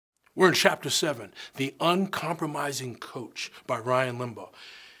We're in chapter 7, The Uncompromising Coach by Ryan Limbaugh.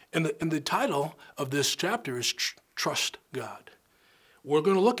 And the title of this chapter is Trust God. We're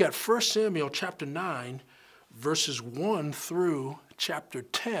going to look at 1 Samuel chapter 9, verses 1 through chapter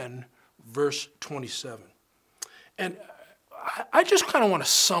 10, verse 27. And I just kind of want to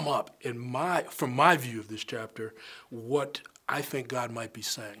sum up from my view of this chapter what I think God might be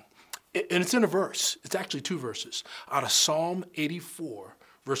saying. And it's in a verse. It's actually two verses out of Psalm 84,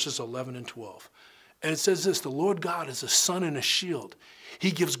 verses 11 and 12. And it says this: the Lord God is a sun and a shield.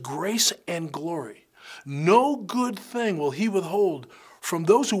 He gives grace and glory. No good thing will he withhold from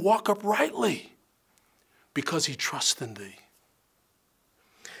those who walk uprightly, because he trusts in thee.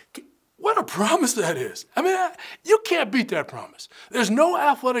 What a promise that is. I mean, you can't beat that promise. There's no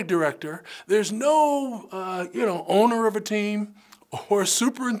athletic director. There's no, owner of a team or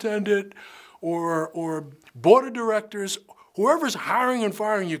superintendent or board of directors, whoever's hiring and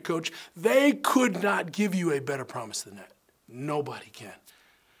firing you, coach, they could not give you a better promise than that. Nobody can.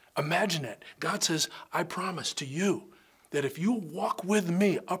 Imagine that. God says, I promise to you that if you walk with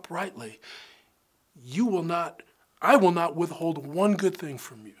me uprightly, I will not withhold one good thing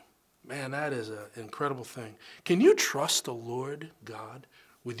from you. Man, that is an incredible thing. Can you trust the Lord God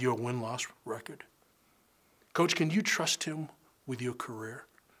with your win-loss record? Coach, can you trust him with your career?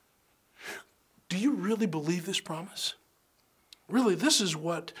 Do you really believe this promise? Really, this is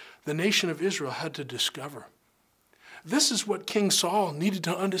what the nation of Israel had to discover. This is what King Saul needed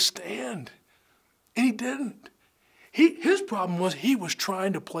to understand, and he didn't. His problem was he was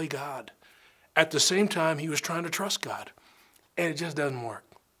trying to play God. At the same time, he was trying to trust God, and it just doesn't work.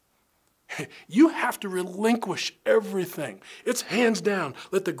 You have to relinquish everything. It's hands down.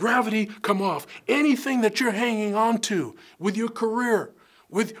 Let the gravity come off. Anything that you're hanging on to with your career,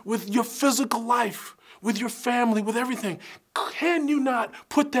 with your physical life, with your family, with everything. Can you not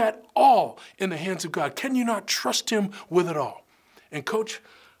put that all in the hands of God? Can you not trust him with it all? And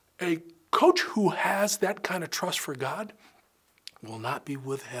a coach who has that kind of trust for God will not be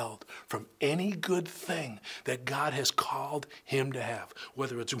withheld from any good thing that God has called him to have.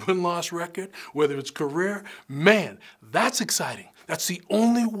 Whether it's win-loss record, whether it's career, man, that's exciting. That's the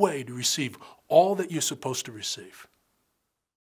only way to receive all that you're supposed to receive.